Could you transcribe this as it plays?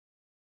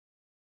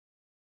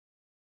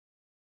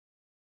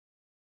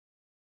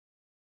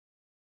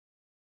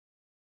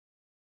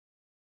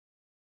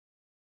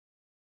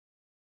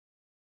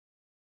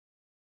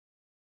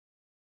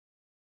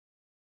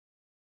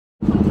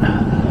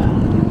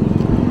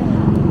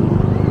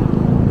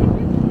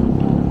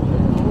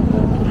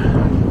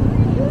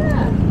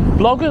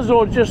Bloggers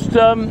or just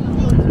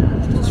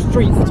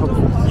street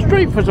photographers?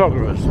 Street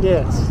photographers.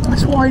 Yes.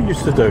 That's what I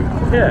used to do.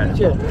 Yeah. Did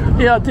you?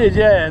 Yeah, I did.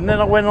 Yeah, and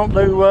then I went on to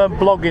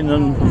blogging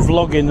and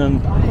vlogging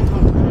and.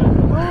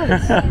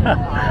 Nice.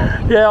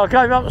 Yeah, I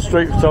gave up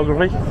street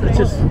photography. It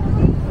just,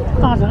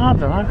 I don't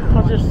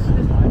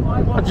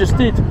know. I just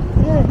did.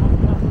 Yeah.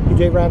 You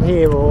do it around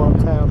here or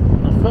uptown?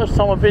 The first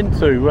time I've been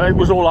to, it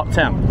was all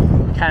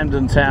uptown,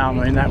 Camden Town.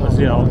 I mean, that was,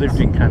 you know, I lived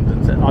in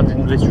Camden Town. I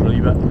didn't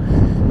literally, but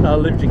I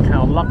lived in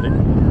Camden, loved it.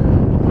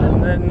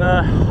 And then,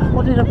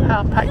 what did I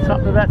packed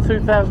up about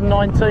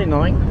 2019,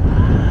 I think.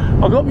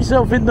 I got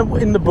myself in the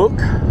book.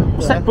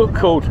 What's that book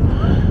called?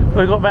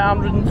 We've got about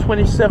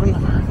 127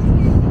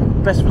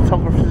 best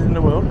photographers in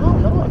the world. Oh,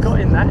 nice. I got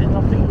in that, and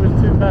I think it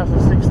was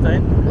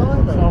 2016. So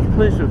I was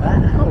pleased with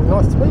that. Oh,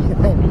 nice to meet you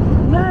then.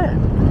 Yeah,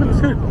 it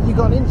was good. You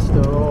got an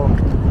Insta or?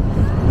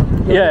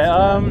 Yeah,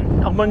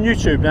 I'm on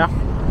YouTube now.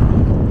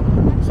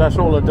 So that's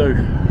all I do.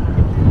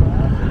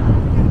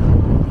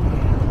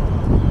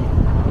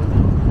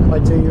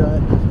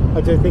 I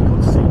do a thing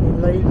called Scene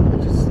in Lee. I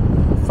just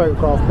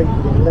photograph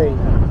people in Lee.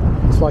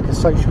 It's like a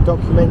social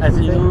documentary. As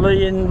in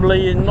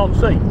Lee in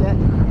non-sea? Yeah.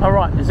 All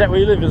right, is that where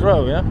you live as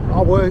well, yeah?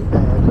 I work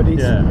there, but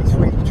it's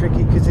really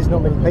tricky because there's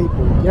not many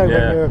people. You know,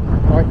 when you're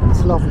like,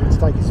 it's lovely to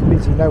take it so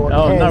busy, no one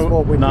cares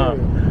what we're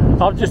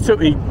doing. I've just took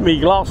me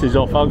glasses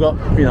off. I've got,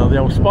 you know, the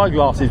old spy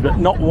glasses, but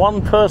not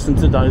one person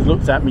today has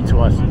looked at me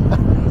twice.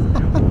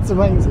 It's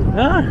amazing.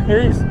 No,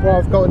 it is. Well,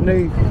 I've got a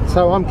new,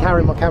 so I'm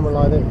carrying my camera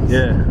like this.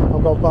 Yeah.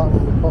 I've got a button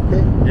in the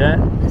pocket. Yeah,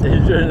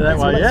 you're doing it that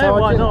way. Yeah, so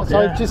why not? So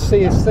I just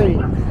see a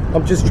scene.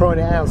 I'm just trying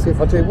it out, see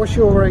if I do. What's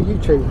your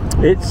YouTube?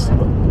 It's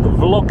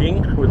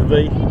vlogging with a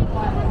V.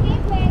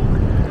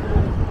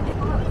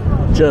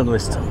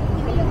 Journalist.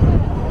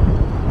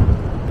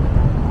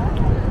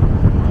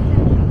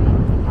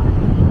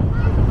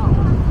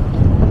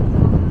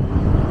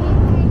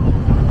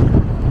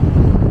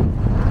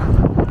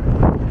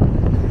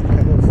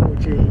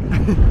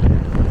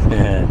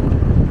 Yeah.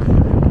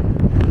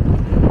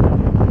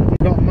 You've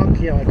got a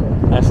monkey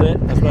icon. That's it,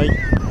 that's me.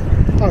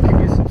 Oh, can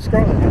you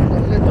subscribe?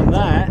 And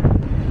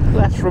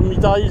that's from my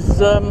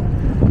days a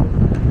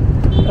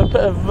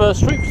bit of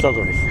street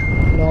photography.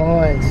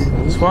 Nice.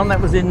 This one, that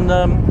was in,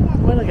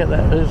 where did I get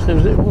that?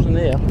 It wasn't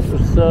here, it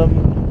was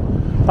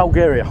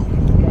Bulgaria.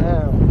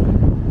 Wow.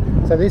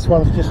 So this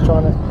one's just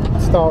trying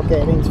to start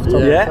getting into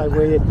photography. Yeah. So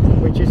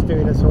we're just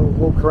doing a sort of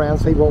walk around,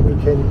 see what we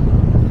can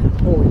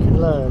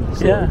learn.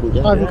 Yeah.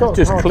 I haven't got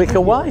just click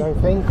away. I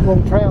don't think.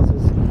 Wrong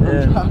trousers.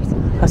 Yeah.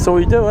 That's all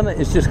you do, isn't it?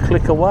 It's just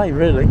click away,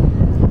 really.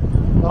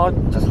 I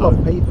just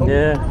love people.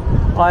 Yeah.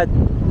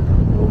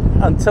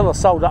 Until I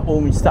sold up all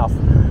my stuff,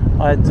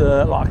 I had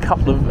like a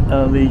couple of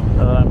early,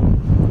 what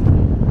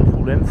do you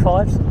call them,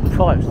 fives?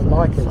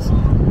 Leicas.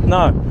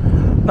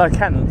 No,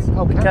 Canons.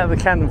 Oh, The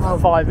Canon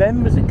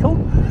 5M, is it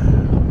called?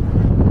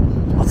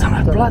 I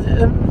don't know, bloody,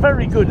 they're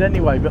very good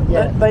anyway, but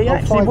they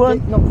actually 5D,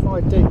 weren't. Not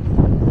 5D.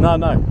 No,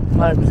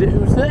 it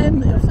was the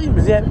M. I think it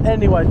was the M.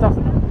 Anyway, it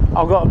doesn't.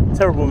 I've got a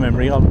terrible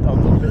memory. I've got a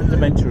bit of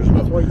dementia as well.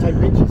 That's why you take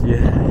pictures.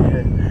 Yeah.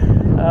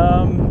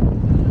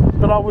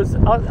 But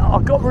I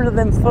got rid of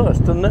them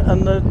first, and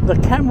the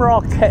camera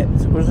I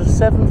kept was a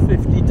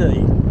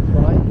 750D,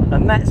 Right.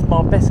 and that's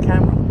my best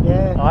camera.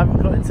 Yeah. I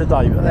haven't got it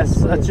today, but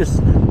that's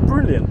just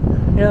brilliant.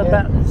 Yeah.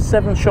 About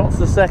 7 shots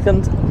a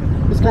second.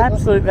 It's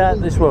absolutely out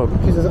of this world.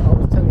 Because I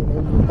was telling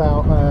him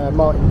about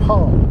Martin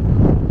Parr.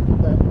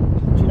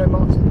 Do you know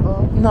Martin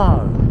Parr?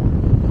 No.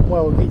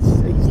 Well, he's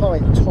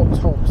like top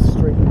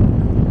street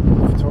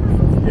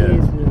photographer. Yeah. He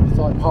is, and he's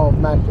like part of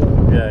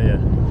Magnum. Yeah.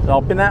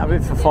 I've been out of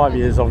it for 5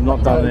 years. I've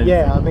not done anything.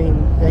 Yeah, I mean,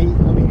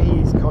 he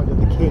is kind of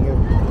the king of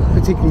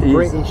particularly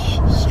British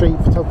street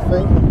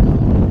photography.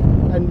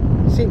 And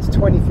since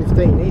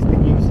 2015, he's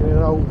been using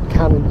an old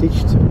Canon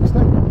digital. It's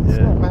not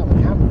about the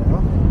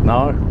camera.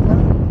 No.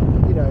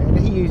 You know, and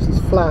he uses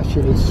flash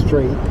in his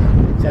street,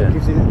 so it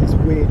gives it this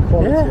weird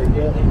quality.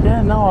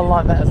 Yeah, no, I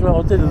like that as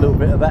well. I did a little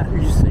bit of that.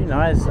 You know,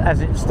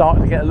 as it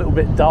started to get a little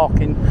bit dark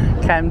in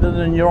Camden,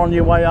 and you're on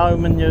your way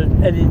home, and you're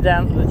heading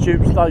down to the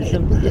tube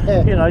station.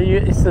 You know,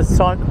 it's the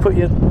time to put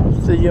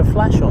your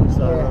flash on.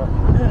 So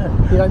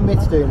You don't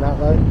miss doing that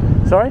though.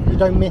 Sorry? You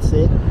don't miss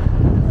it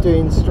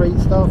doing street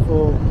stuff,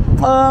 or?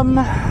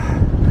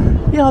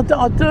 Yeah,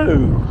 I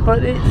do,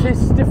 but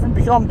it's different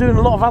because I'm doing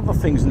a lot of other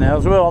things now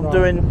as well. I'm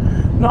doing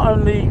not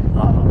only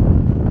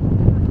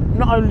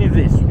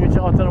this, which I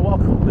don't know what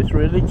I call this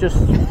really, just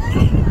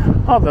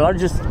I don't know,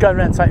 just going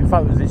around taking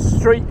photos. It's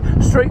street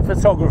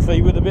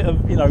photography with a bit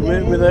of, you know,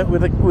 with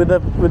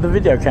a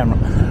video camera.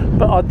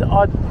 But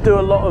I do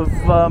a lot of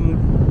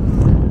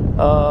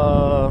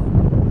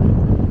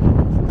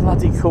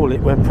bloody call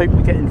it, where people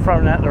are getting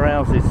thrown out their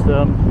houses.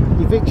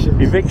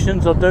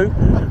 Evictions I do.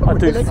 I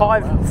do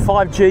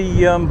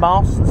 5G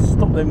masts,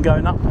 stop them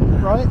going up.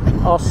 Right.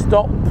 I'll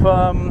stop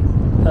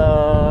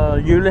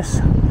ULIS.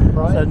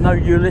 Right. So no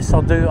ULIS,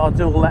 I'll do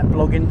all that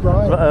blogging,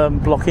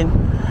 blocking.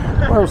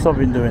 What else have I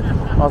been doing?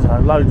 I don't know,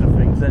 loads of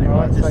things anyway.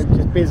 Right, so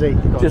just busy.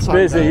 Just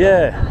busy,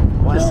 yeah.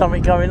 Wow. Just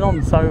something going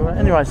on. So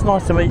anyway, it's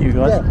nice to meet you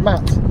guys. Yeah,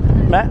 Matt.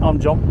 Matt, I'm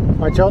John.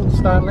 Hi John,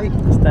 Stanley.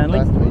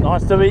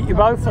 Nice to meet you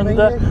both, and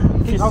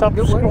if you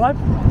subscribe,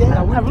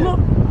 have a look.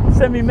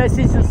 Send me a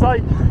message and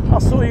say I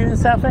saw you in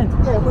Southend.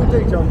 Yeah, we'll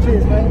do, John.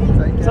 Cheers, mate.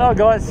 Take care. So,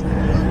 guys.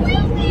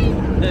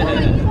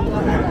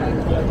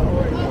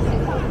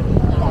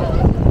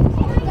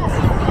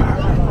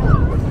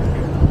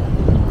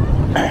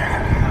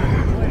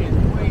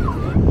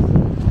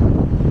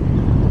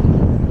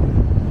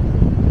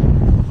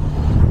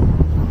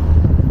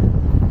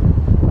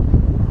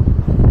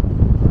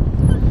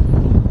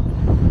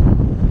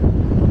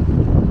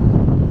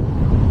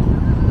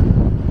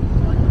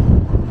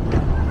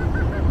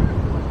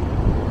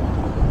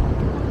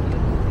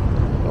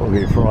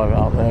 Be private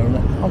up there, isn't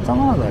it? I don't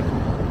know though.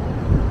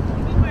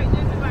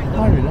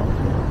 Maybe not.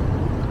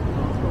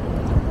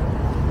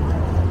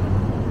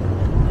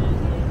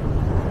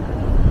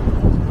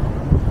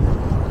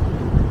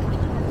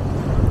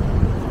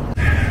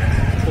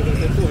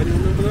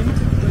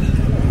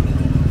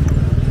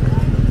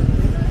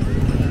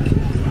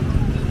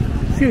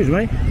 Excuse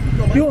me,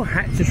 your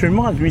hat just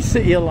reminds me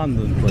City of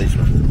London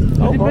policeman.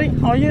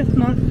 Oh, are you?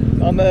 No.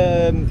 I'm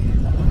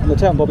the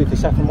town bobby for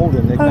Saffron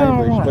Walden in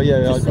Cambridge, right. but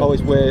yeah, I've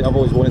always worn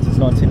it since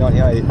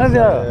 1998. Have you?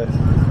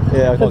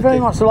 Yeah, they're very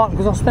much alike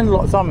because I spend a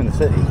lot of time in the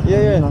city.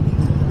 Yeah. You know.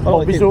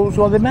 Bobby's always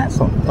got their mats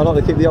on. I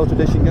like to keep the old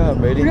tradition going,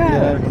 really.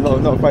 Yeah. You know,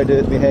 I'm not afraid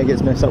that my hair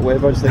gets messed up,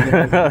 whatever. I just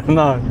think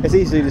no. It's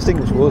easily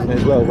distinguishable, isn't it,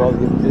 as well? Rather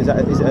than, is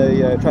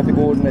it a traffic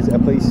warden? Is it a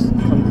police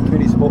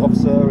community support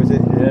officer? Is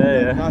it?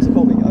 Yeah. No, it's a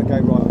bobby.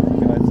 Okay,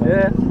 right. You know, so.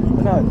 Yeah.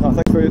 No,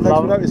 thanks for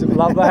noticing me.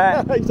 Love the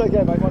hat. Take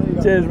care, mate.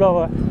 Cheers,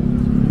 bye bye.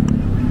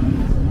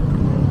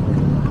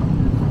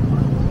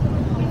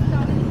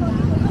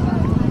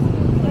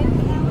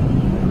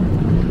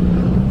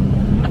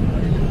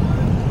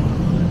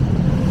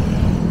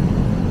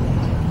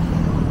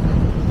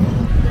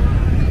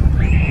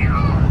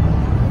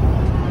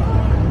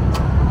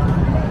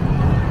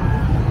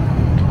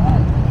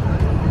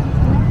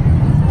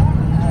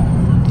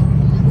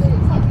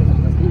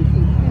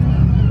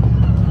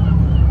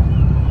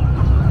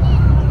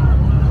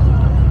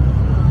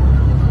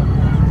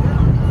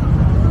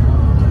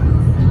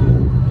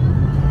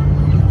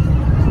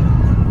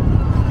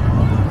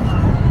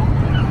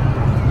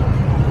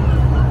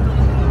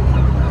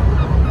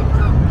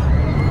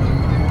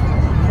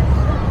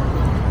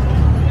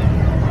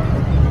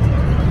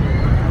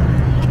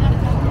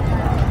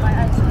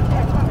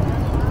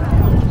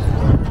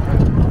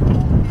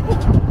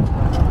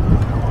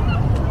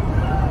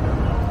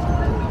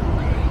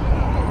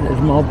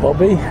 My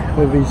Bobby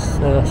with his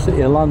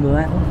City of London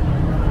hat on.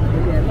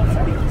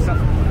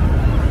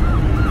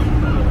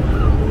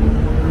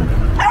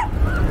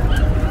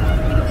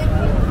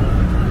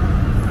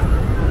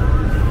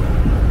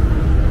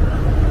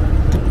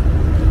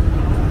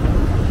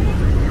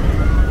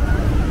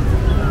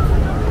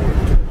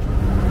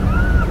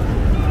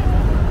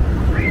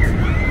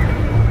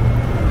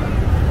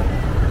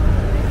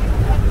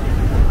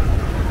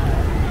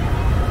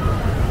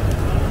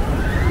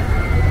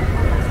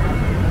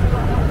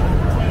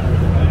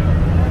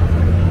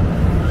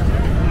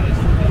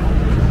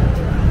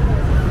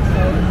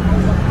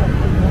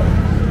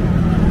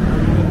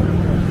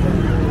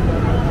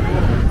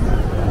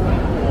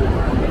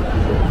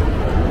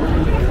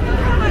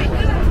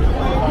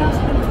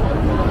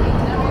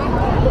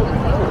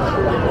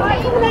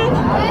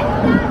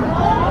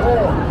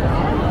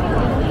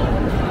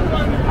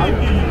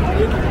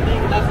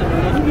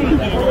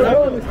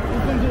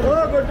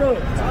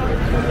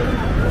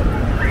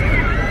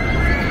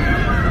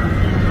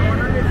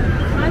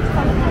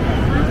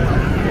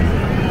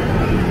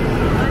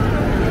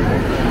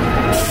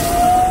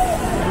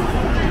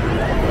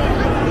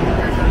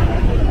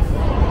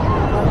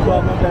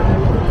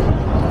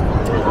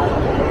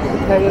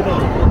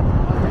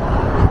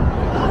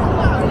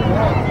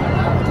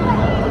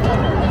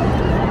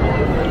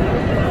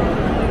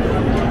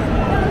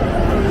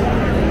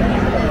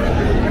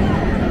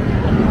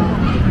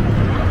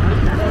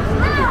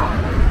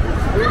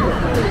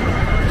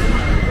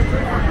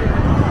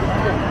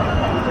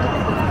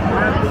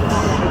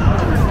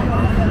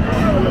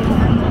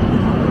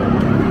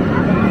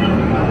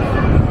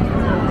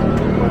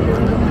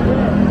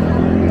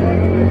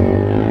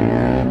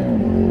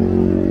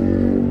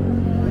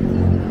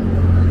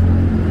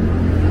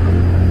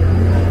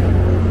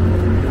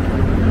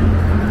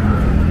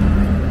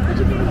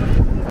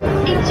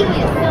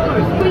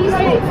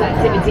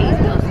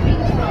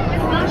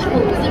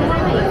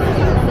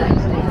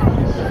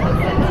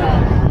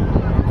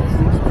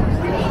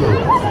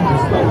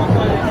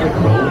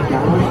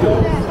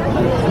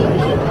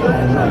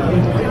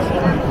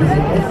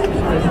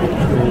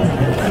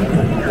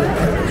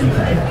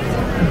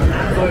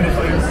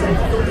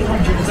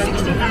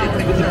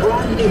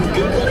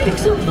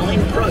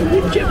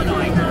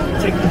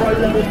 Take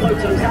pro-level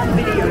photos and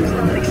videos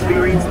and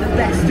experience the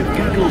best of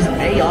Google's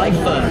AI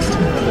first.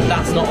 But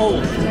that's not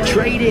all.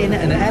 Trade in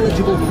an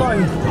eligible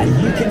phone and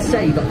you can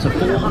save up to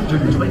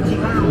 £420.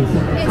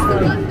 It's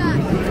the one that.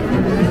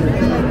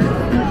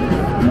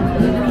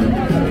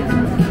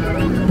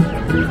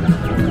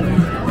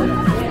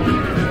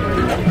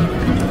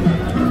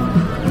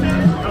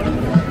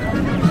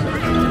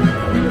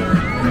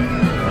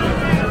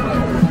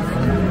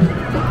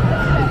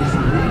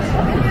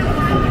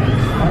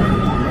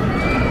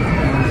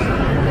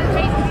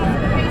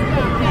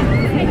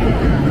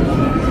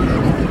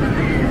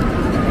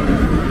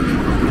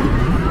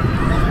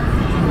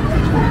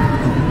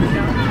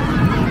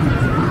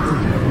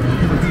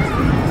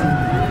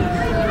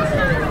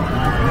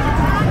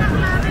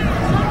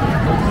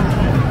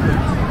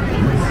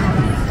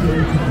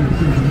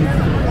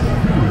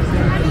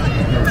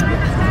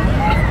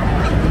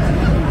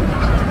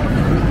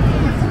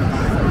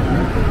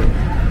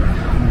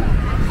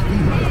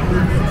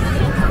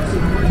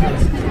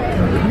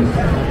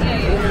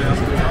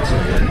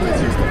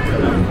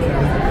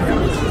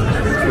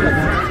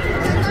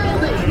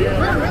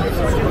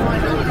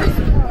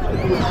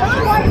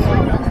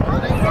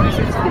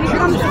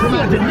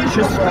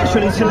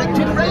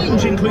 limited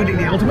range, including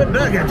the Ultimate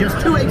Burger, just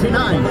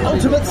 $2.89.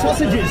 Ultimate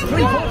Sausages,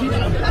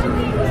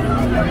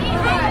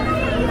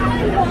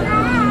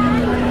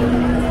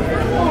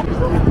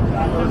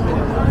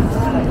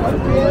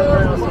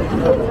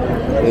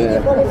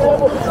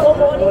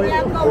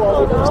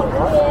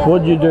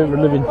 What do you do for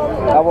a living?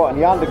 I work in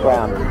the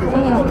underground,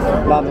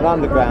 London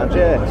Underground.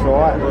 Yeah, it's all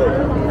right.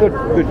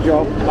 Good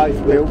job, place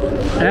built.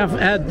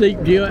 How deep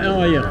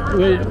are you?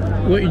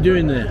 What are you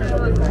doing there?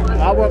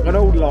 I work on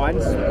all the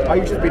lines. I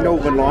used to be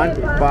Northern Line,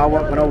 but I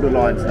work on all the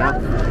lines now.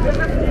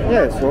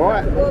 Yeah, it's all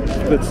right.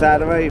 Good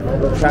salary,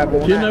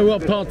 travel. Do you know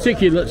what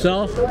particulates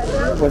are?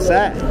 What's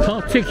that?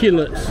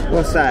 Particulates.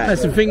 What's that?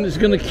 That's the thing that's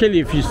going to kill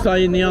you if you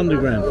stay in the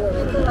underground.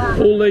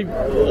 All the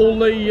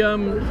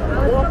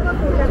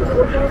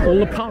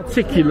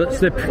particulates,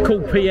 they're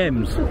called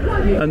PMs,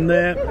 and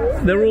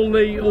they're all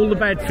the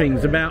bad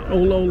things about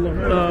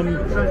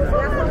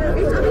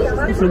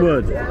what's the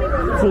word?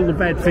 It's all the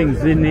bad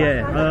things in the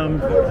air.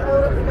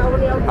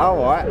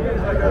 All right.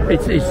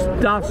 It's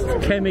dust,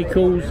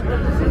 chemicals,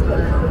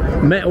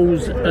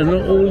 metals, and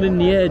all in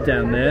the air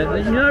down there.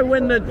 You know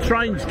when the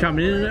train's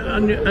coming in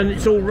and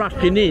it's all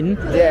rushing in,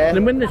 yeah.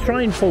 And when the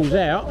train falls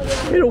out,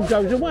 it all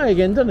goes away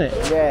again, doesn't it?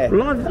 Yeah.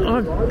 Well,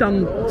 I've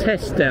done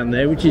tests down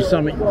there, which is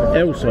something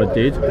else I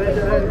did.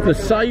 The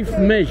safe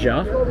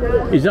measure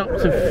is up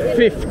to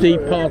 50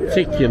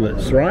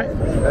 particulates, right?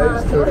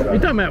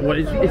 It don't matter what,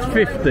 it's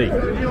 50.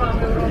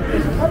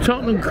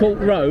 Tottenham Court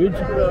Road,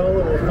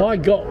 I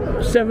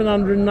got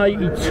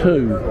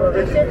 782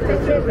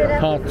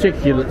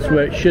 particulates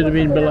where it should have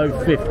been below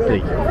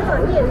 50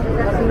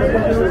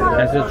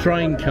 as the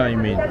train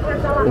came in,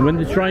 and when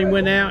the train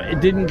went out it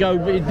didn't go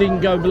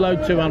below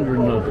 200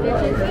 now.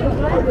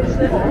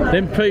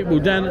 Then people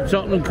down at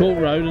Tottenham Court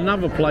Road and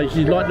other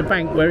places like the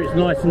bank where it's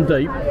nice and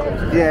deep,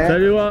 yeah.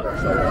 Tell you what,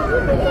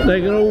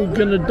 they're all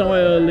going to die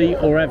early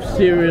or have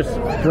serious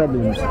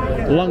problems,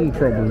 lung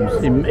problems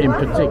in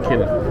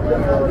particular.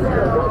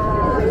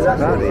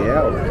 Bloody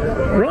hell.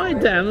 Ride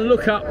down and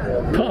look up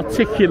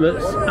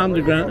particulates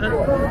underground.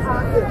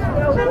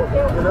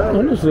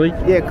 Honestly.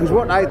 Yeah, because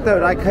what they do,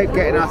 they keep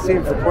getting us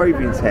in for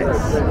breathing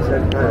tests.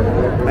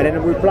 And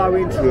then we blow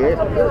into it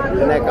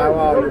and they go,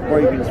 oh, your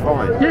breathing's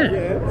fine.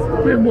 Yeah.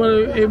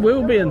 Well, it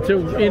will be until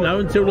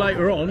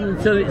later on,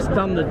 until it's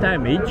done the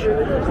damage.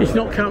 It's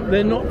not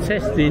they're not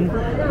testing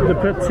the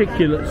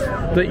particulates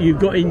that you've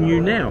got in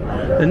you now.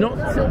 They're not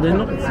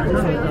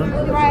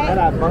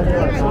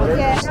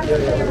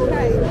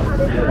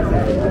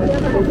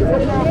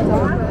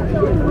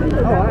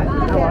Alright,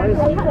 no worries.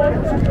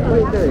 What are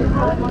you doing?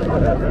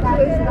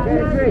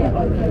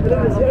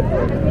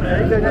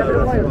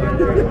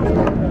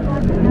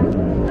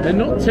 They're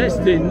not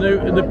testing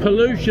the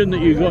pollution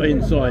that you've got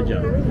inside you.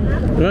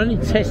 They're only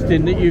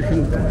testing that you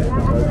can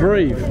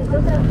breathe.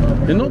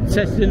 They're not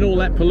testing all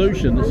that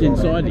pollution that's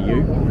inside of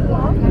you,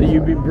 that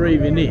you've been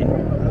breathing in.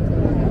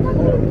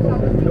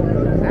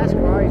 That's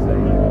crazy.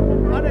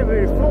 I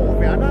never even thought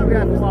of it. I know we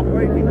have my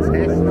breathing test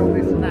and all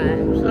this and that.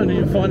 I don't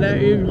even find out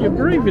if you're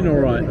breathing all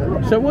right.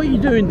 So what are you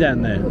doing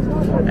down there?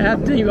 How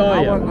deep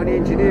are you? I work on the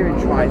engineering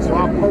train, so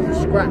I pull the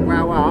scrap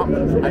rail up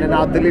and then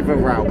I'll deliver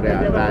rail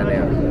down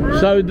there.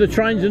 So the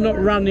trains are not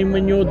running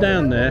when you're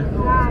down there?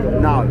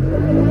 No.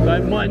 So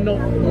it might not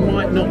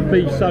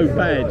be so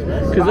bad.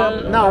 Because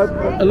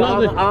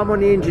I'm on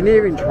the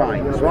engineering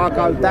train, so I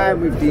go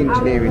down with the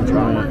engineering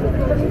train.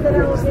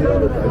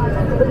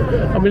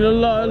 I mean, a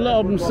lot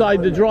of them say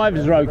the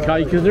drivers are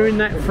okay because they're in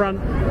that front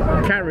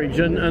carriage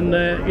and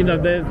they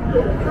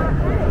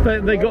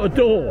got a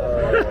door.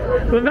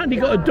 They've only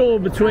got a door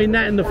between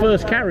that and the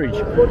first carriage.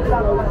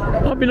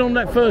 I've been on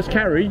that first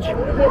carriage,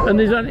 and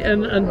there's only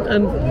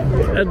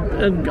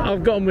and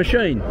I've got a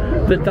machine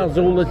that does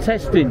all the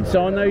testing,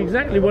 so I know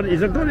exactly what it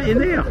is. I've got it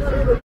in here.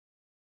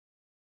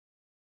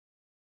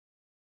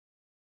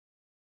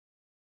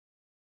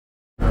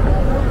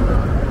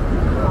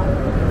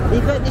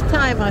 You've got the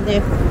time on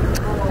you?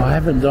 I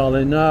haven't,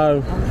 darling.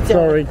 No,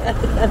 sorry.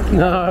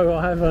 No,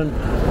 I haven't.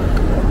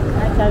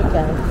 That's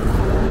okay.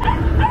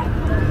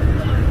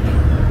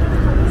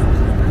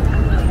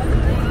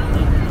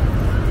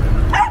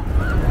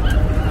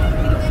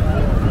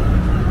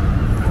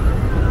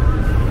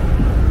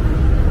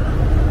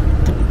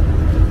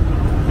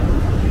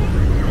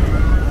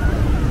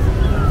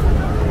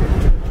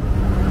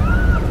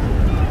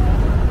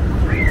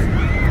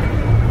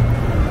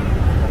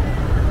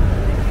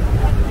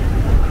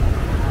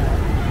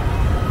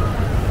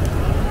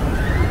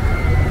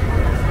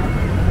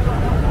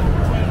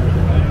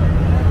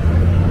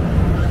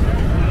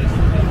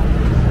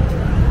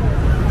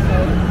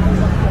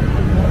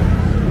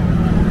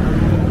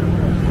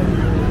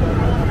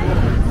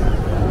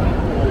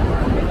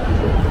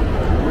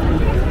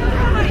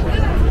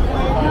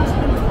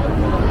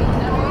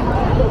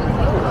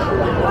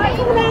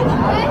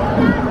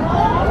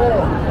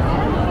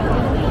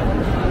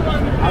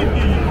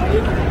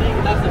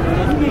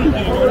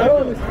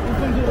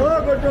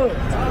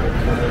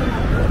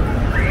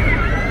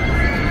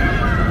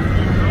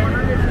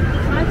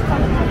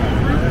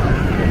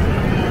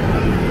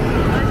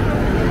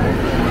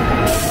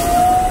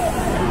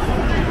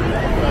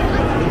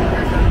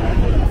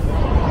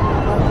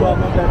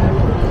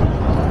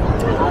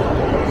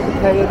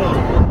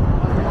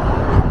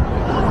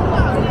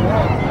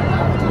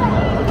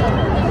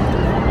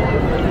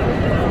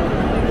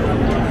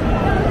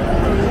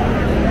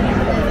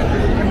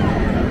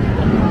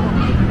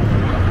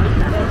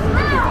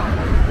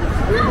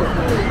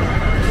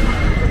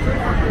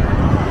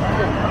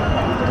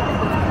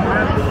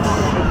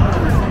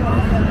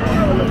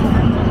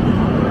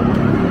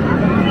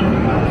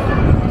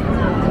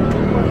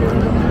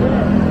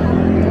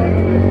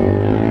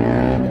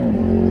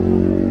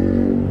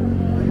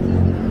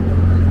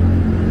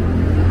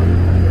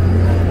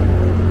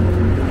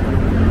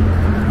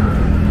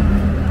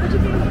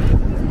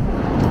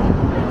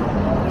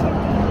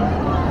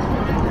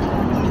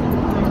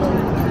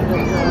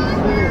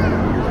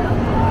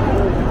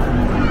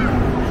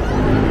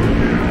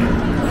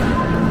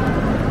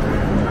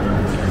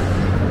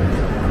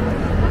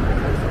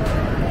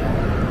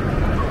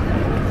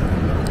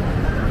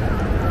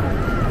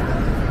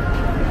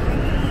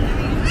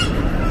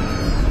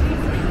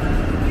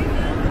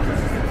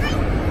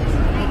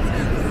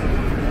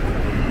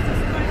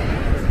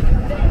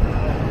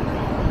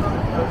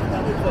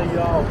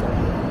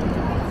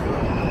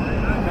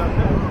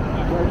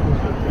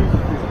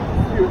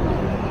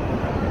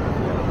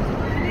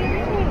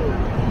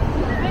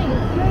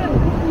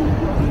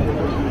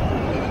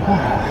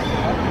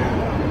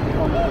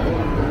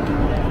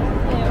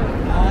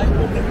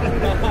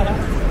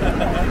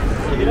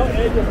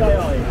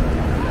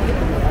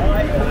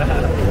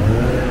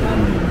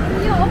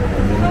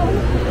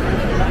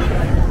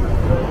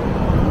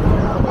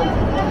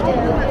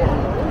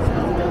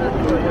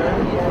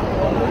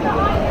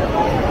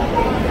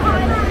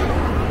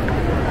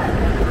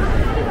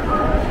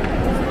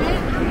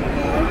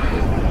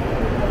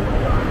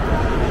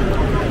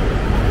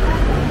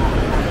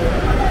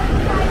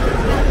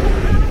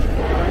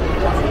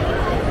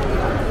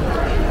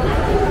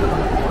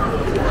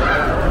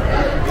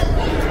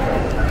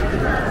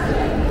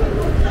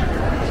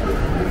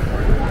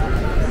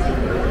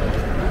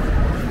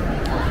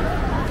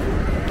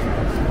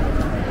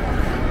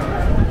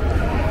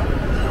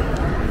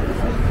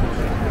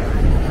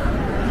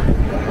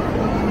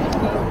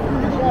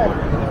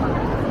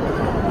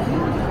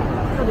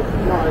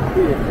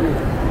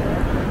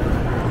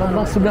 I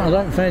must admit, I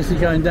don't fancy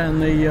going down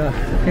the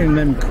in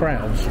them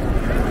crowds.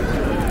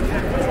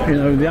 You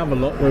know, the other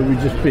lot where we've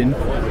just been,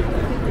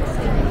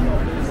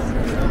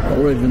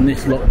 or even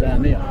this lot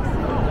down here.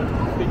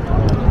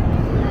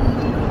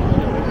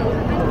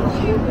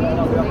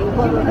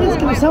 Let's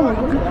give it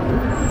someone.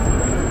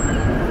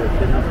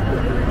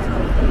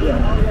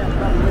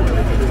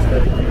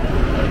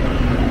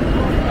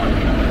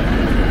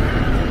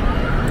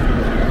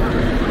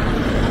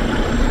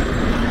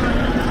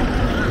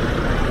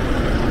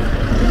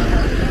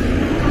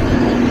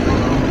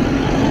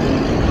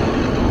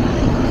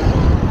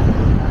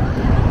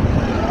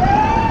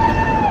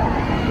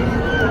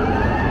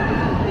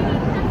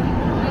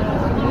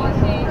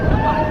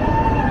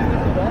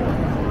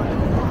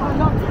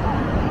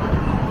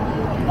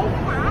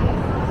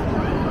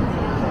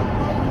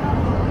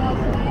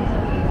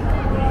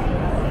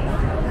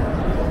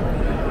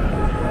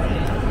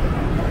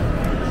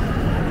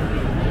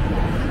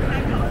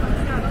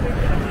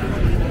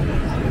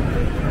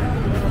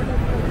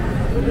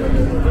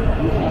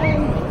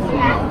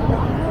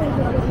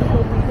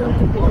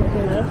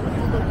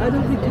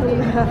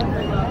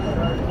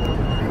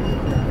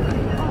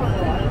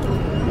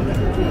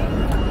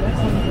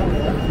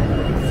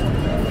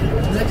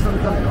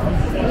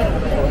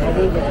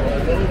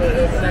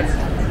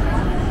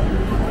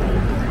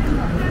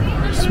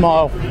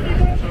 Smile.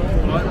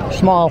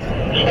 Smile.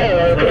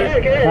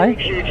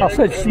 Hey? I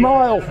said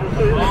smile.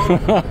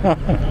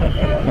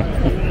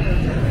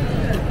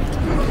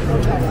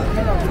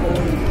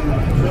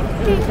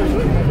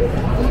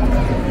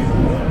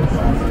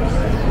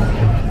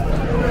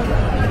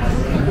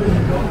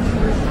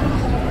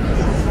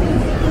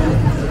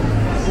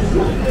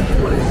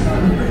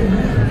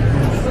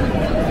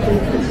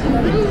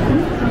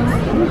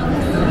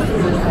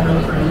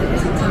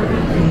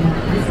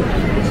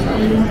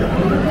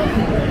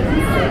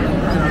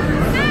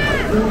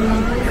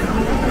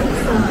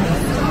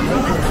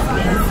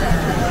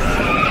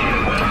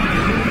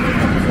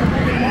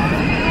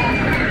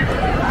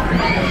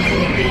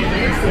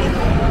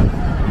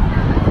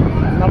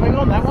 Nothing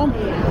on that one.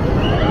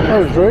 That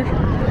was rude.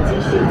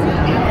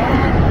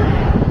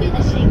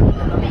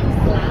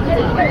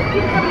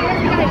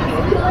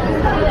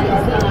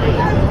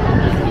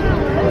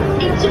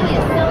 Enjoy a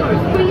summer of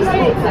free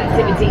sports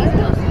activities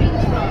plus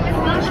beach bars,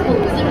 splash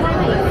pools and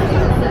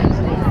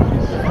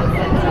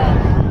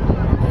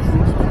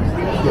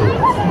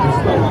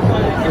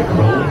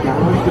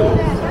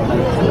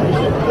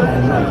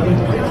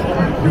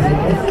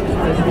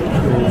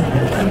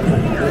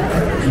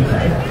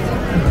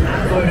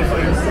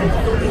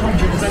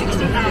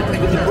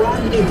with the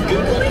brand new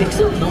Google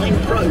Pixel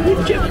 9 Pro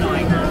with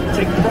Gemini.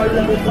 Take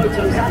pro-level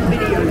photos and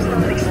videos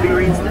and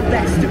experience the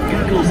best of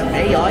Google's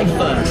AI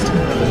first.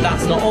 But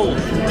that's not all.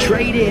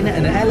 Trade in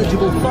an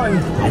eligible phone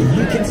and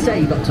you can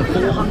save up to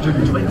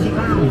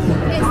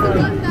 £420. it's the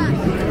one that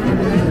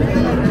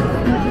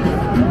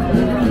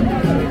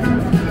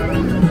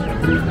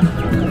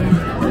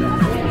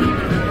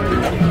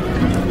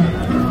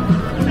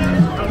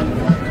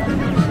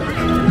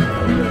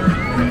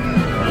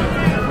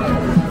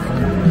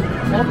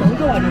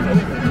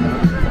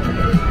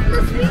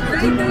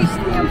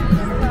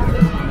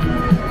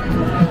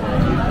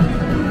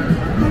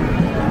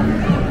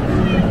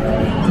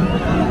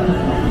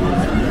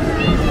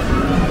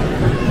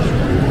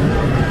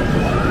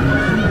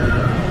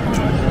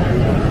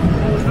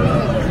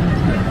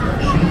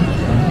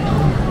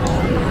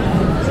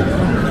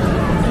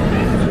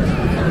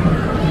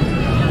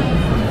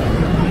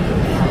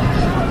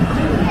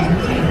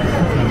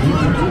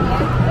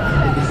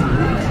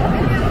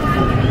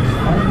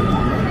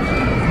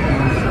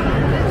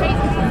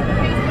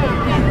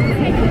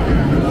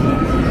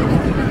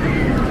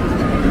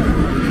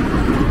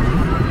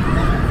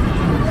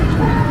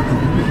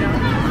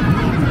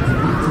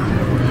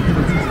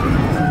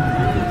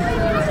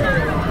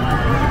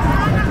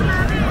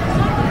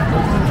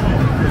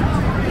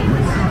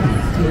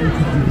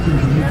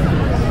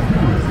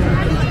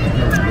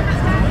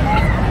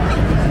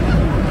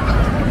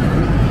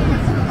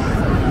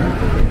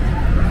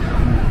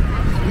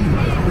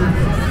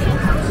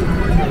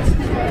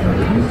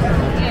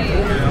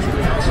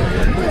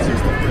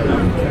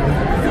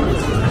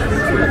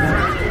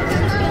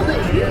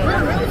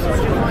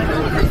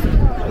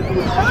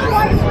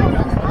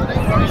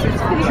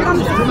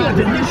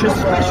delicious,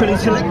 specially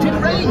selected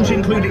range,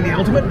 including the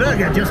Ultimate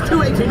Burger, just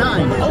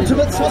 $2.89.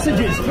 Ultimate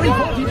Sausages,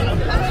 $3.49.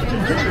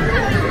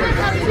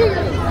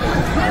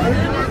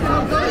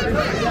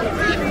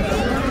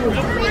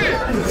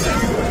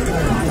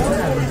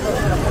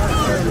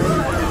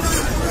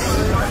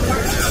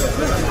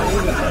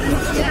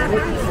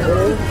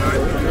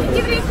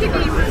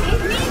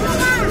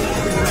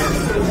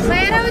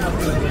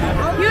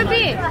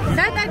 Iubi,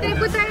 data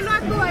trecută ai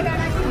luat tu alea.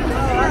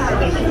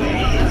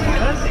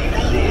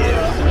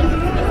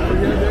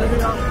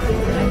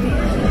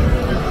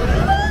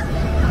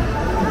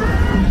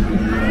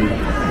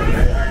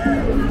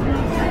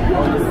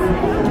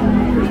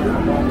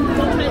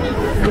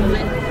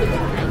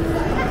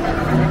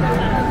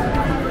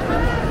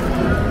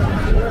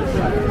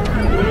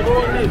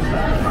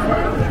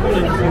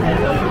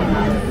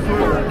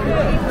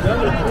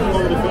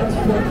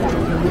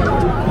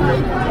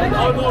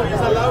 Oh no, he's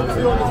allowed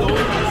to on his own.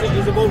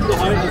 He's above the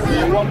height of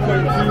 1.2.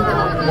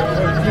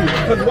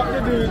 Because what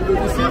they do,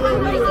 you see when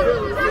we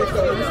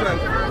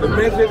they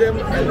measure them,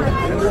 and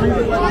the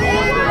reason why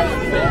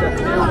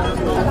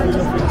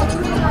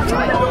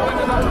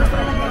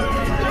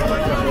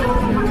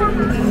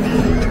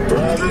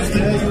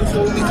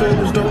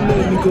don't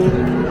let me go.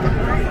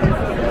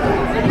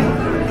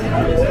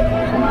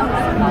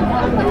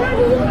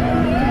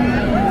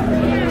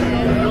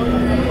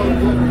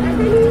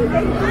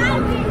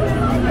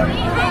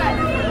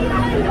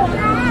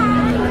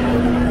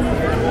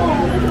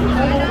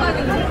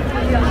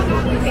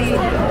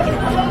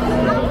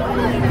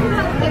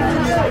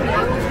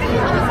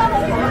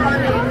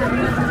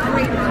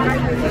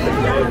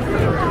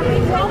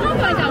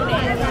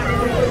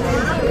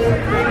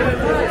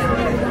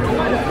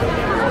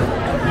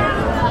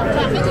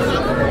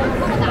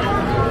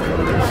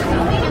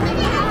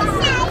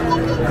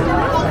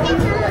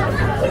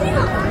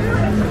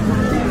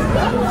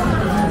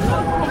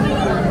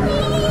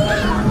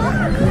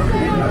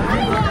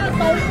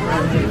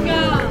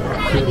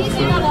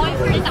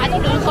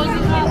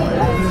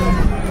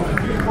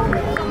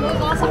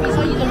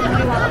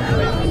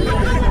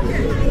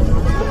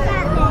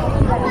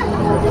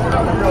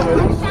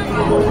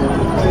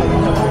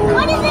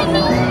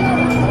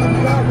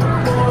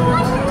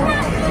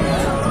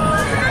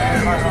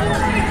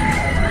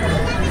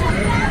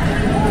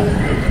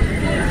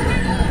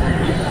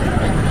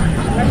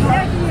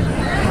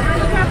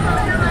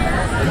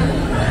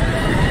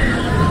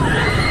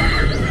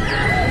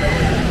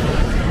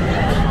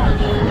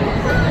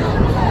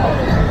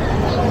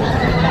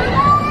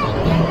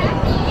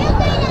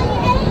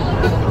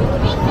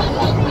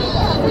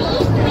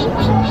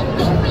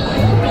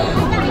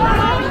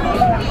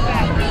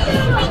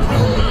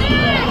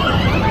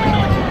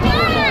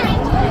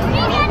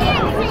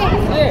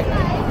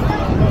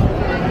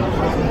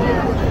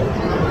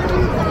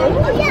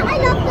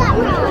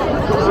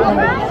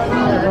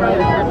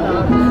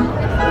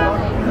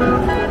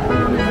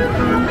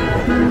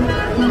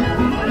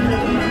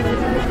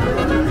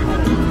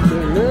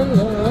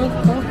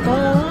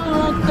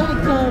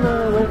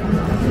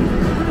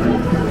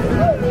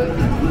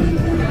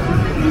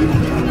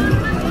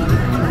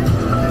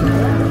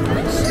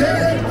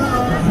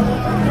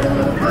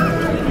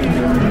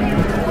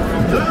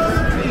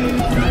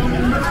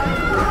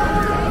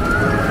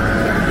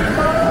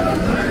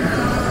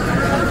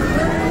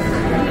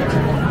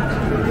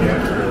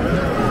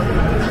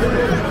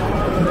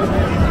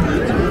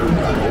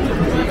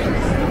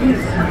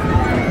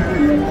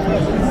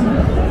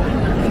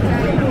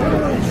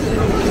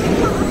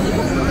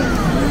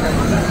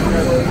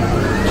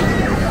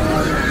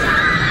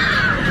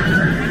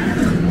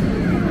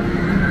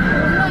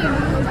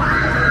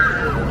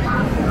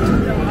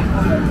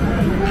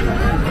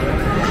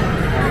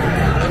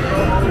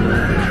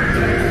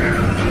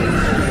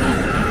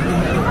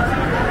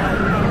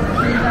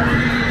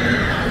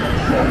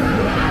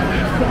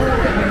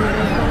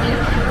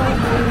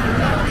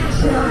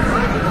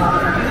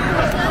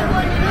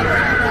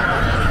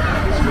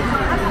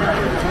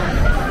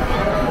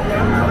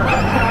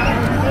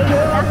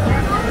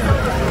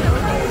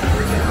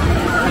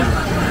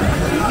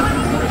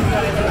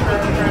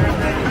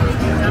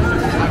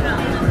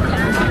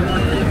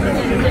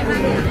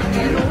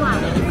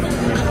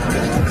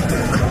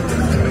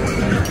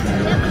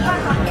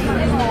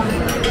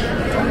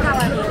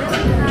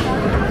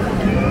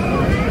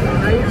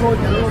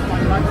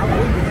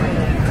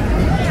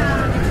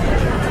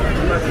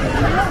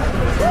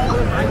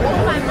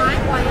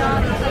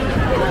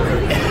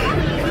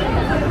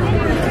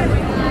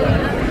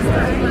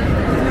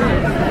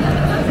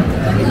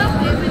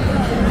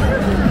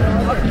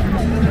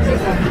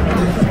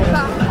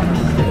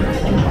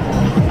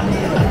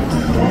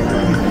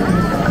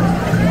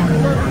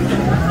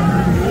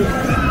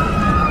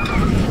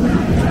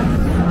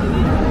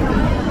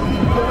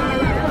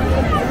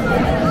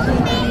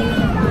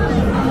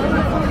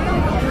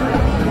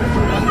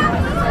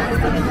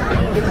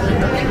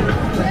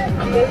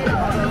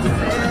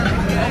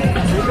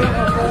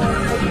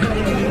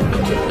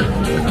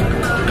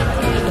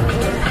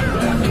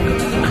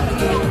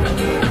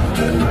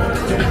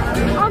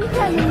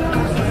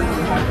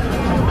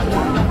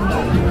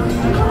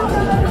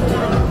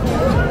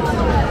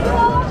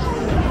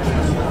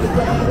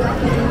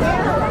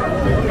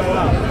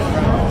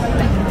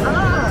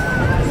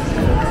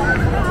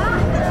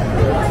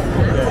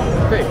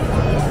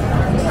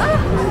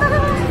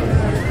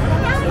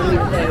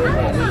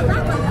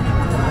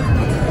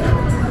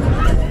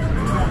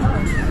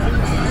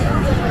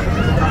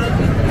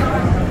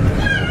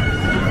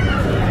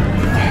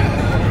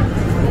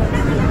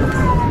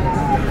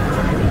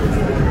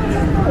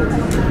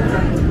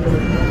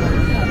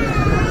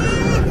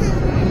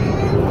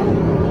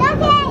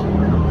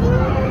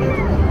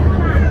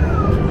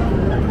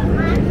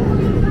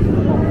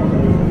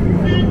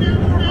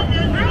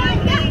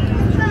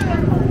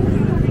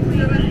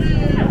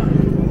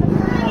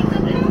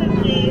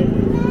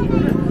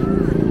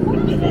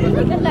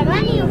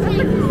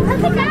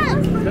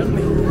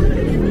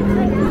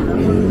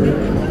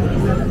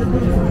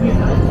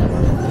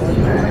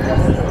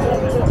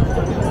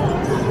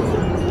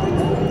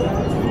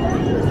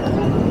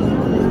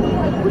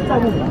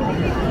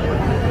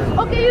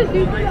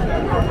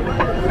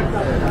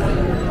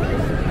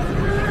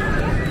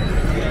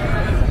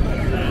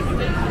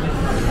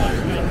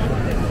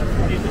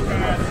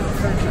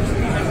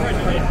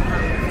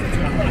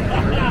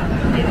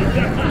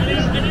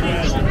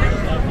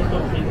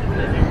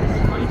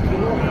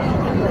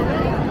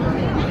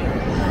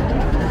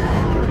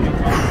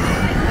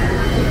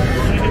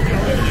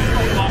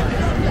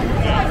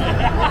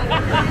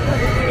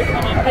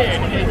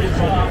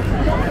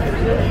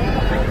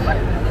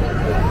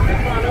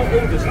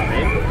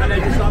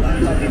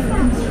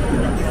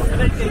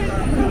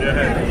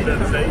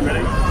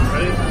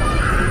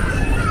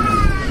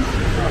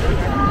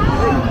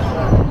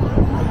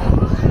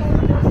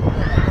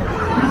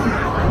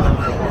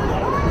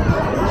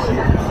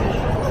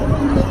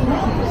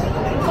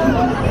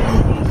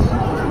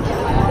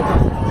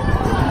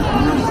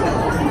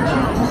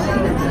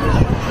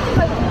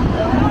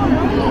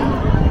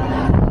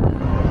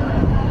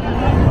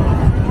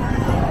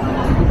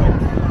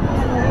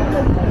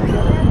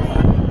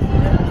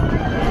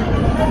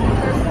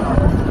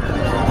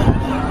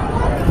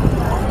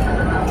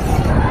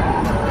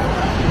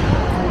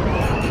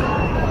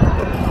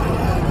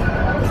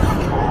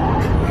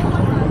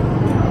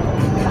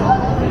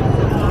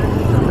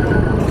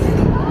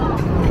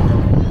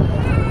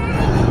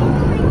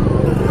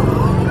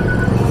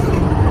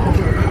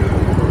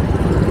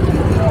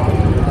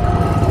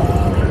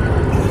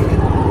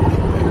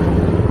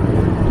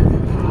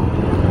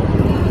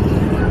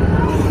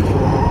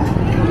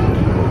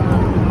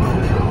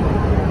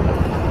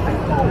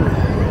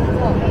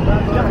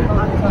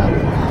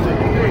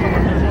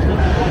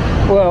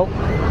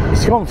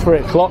 gone 3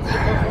 o'clock. If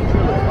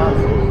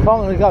I'm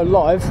going to go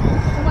live,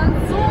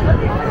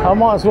 I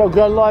might as well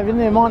go live in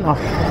there, mightn't I?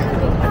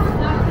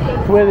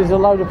 Where there's a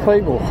load of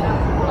people.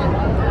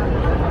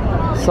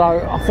 So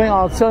I think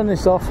I'll turn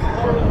this off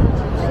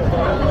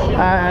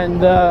and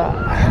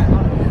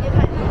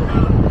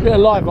get a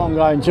live on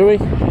going, Joey.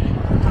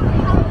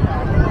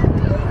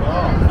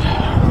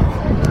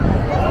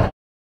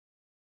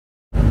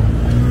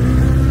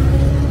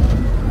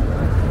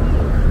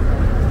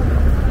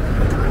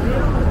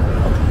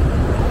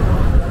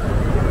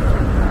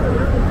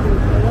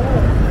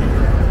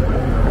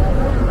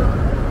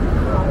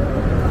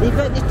 You've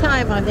got the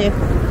time on you?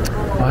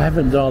 I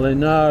haven't,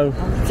 darling, no.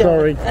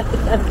 Sorry.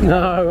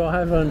 No, I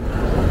haven't.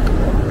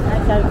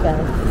 That's okay.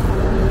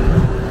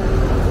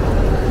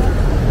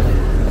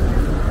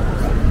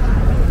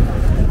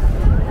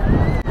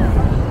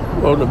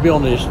 Well, to be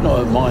honest, not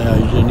at my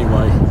age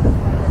anyway.